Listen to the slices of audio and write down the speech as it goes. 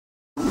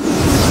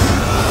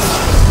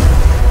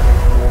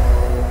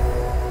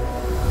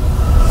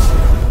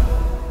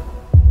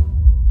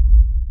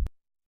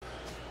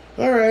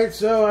Alright,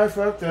 so I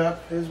fucked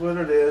up. Is what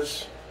it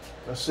is.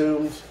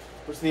 Assumed.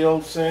 What's the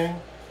old saying?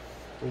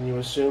 When you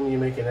assume, you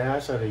make an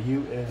ass out of you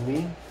and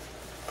me.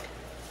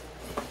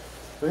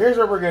 So here's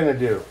what we're going to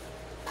do.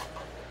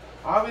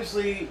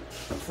 Obviously,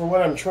 for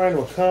what I'm trying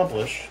to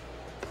accomplish,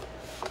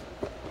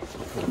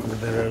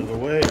 put that out of the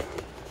way.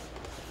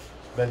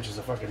 Bench is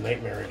a fucking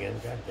nightmare again.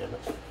 God damn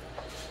it.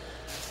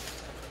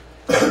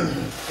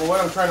 For what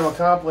I'm trying to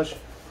accomplish,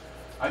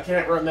 I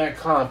can't run that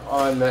comp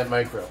on that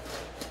micro.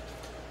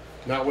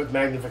 Not with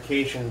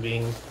magnification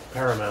being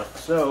paramount.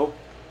 So,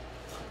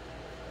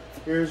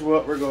 here's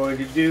what we're going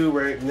to do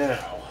right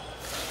now.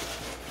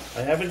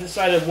 I haven't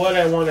decided what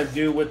I want to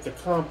do with the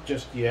comp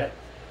just yet.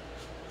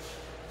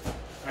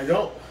 I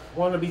don't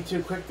want to be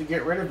too quick to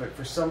get rid of it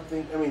for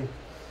something. I mean,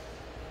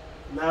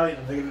 now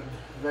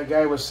that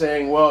guy was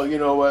saying, well, you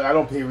know what, I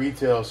don't pay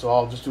retail, so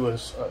I'll just do a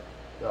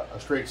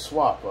straight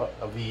swap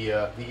of the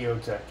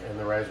EOTech and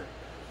the riser.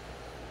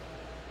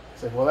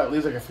 It's like, well, that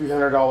leaves like a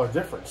 $300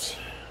 difference.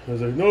 I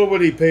was like,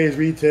 nobody pays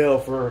retail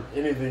for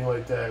anything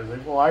like that. I was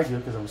like, well, I do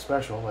because I'm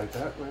special like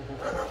that.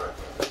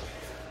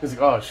 He's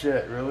like, oh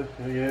shit, really?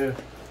 Yeah.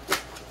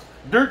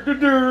 Dirt to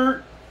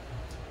dirt.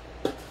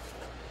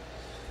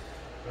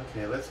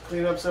 Okay, let's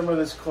clean up some of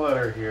this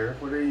clutter here.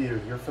 What are you?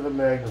 You're for the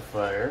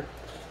magnifier.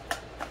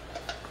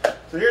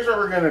 So here's what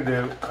we're going to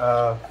do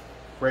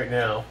right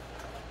now.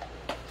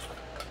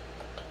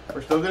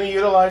 We're still going to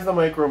utilize the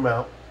micro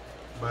mount,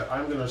 but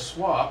I'm going to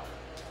swap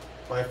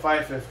my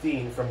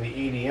 515 from the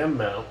ADM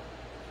mount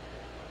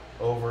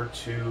over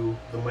to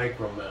the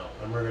micro mount.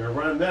 And we're going to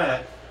run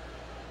that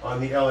on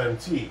the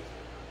LMT.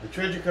 The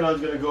Trigicon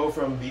is going to go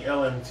from the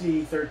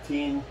LMT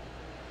 13,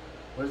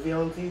 what is the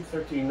LMT?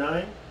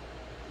 13.9?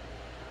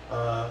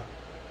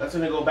 That's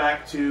going to go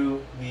back to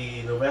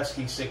the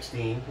Noveski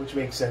 16, which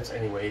makes sense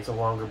anyway. It's a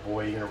longer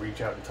buoy. You're going to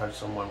reach out and touch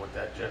someone with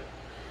that jet.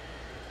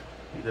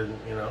 He doesn't,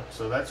 you know,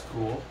 so that's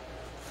cool.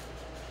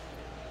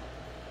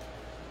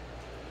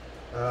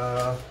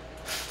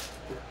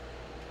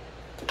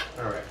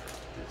 Alright,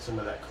 get some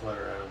of that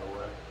clutter out of the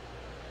way.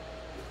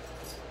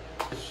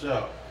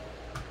 So,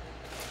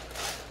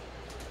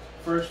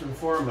 first and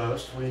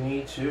foremost, we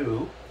need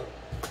to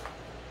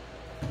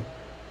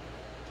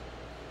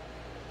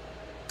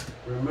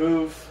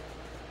remove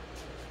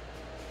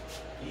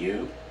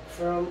you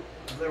from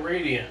the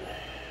Radiant.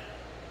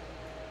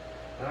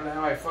 I don't know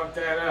how I fucked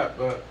that up,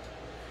 but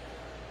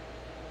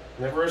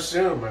never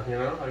assume, you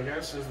know, I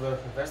guess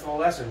that's the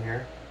lesson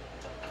here.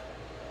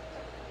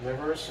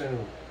 Never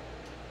assume.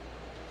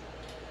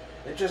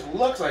 It just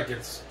looks like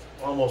it's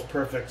almost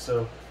perfect,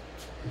 so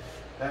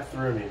that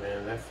threw me,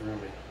 man. That threw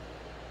me.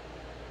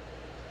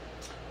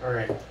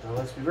 Alright, now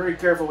let's be very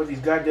careful with these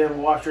goddamn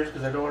washers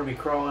because I don't want to be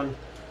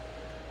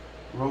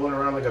rolling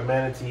around like a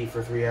manatee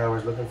for 3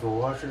 hours looking for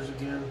washers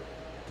again.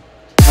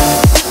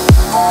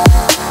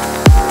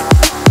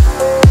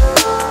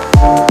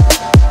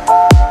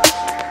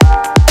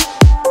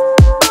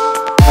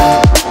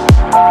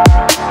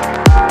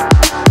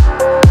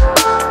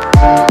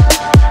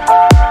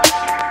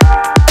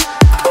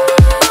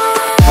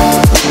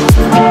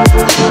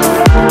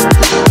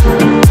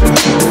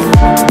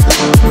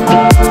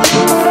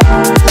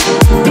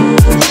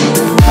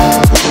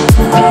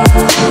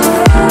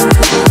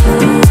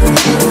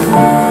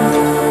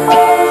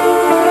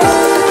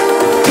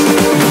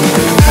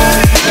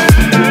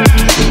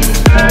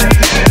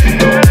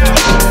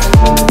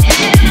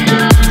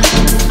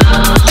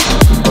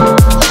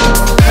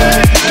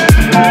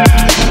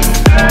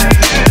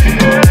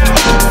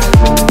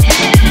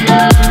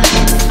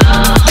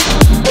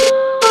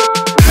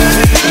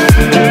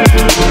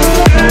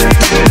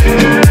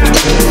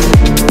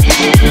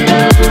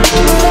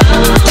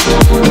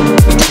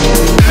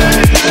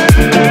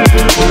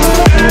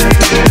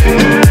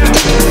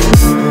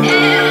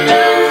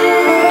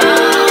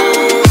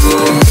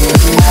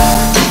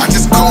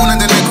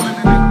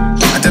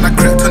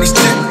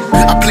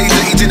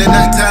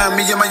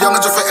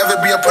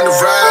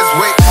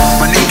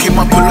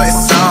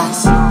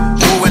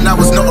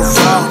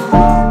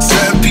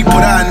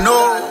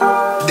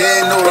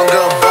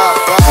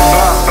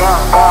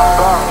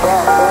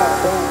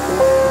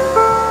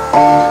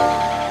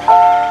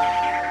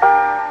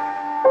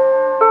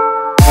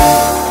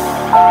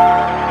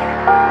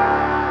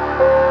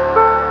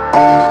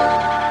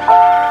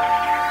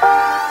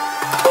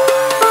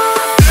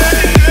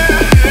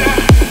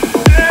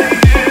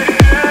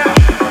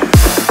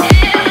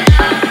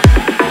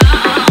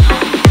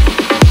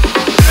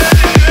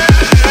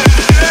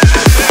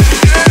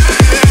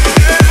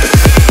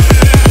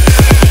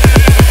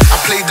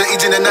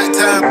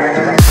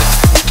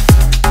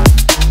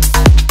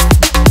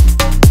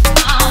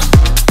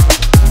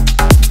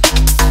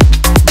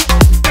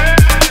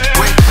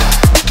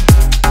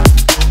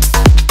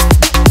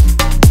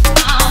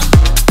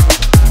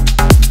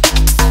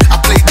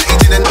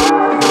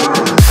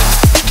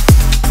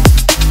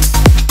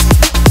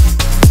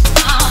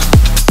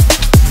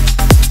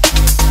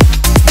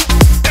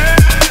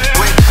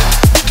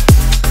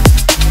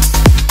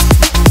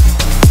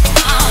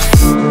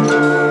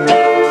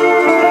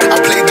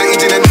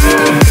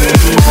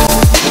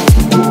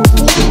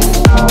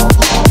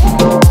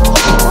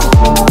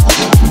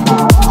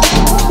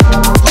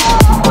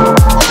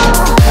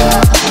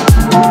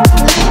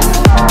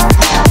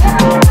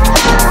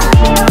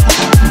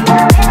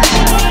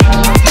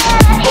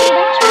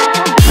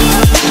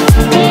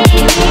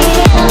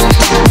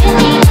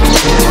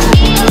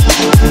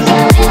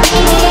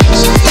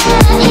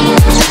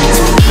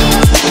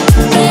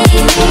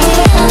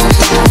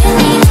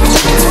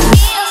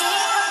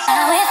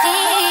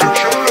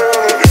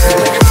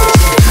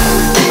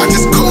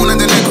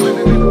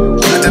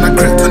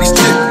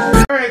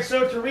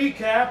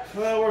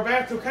 So we're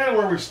back to kind of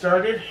where we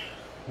started.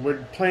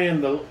 We're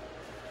playing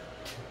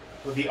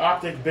with the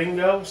Optic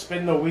bingo,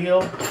 spin the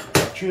wheel,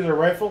 choose a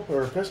rifle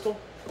or a pistol.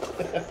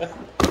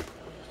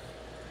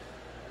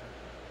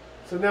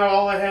 So now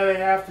all I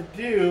have to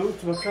do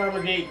to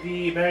accommodate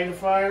the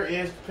magnifier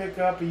is pick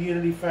up a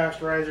Unity fast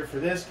riser for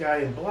this guy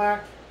in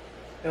black,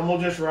 and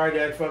we'll just ride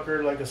that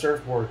fucker like a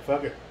surfboard.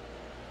 Fuck it.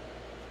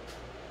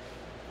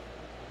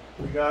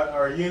 We got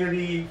our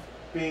Unity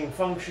being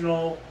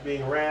functional,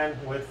 being ran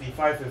with the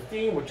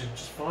 515, which is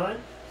just fine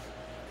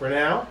for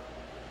now.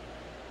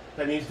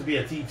 That needs to be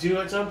a T2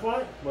 at some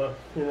point, but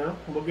you know,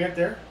 we'll get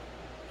there.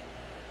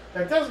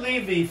 That does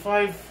leave the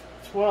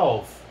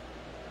 512,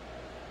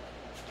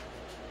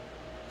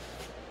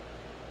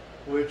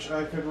 which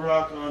I could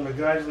rock on the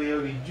Geisley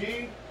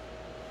ODG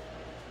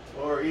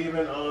or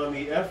even on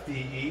the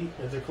FDE.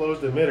 It's a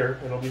closed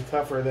emitter. It'll be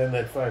tougher than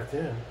that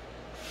 510.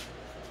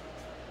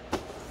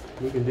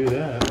 We can do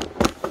that.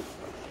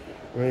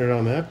 Run it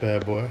on that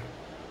bad boy.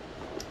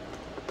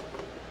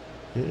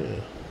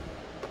 Yeah.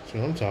 That's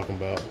what I'm talking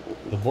about.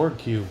 The board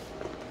cube.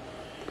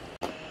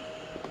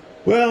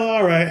 Well,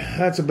 alright.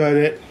 That's about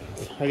it.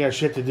 I got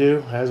shit to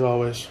do, as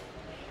always.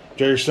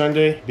 Enjoy your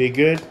Sunday. Be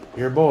good.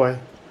 Your boy,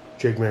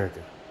 Jake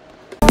America.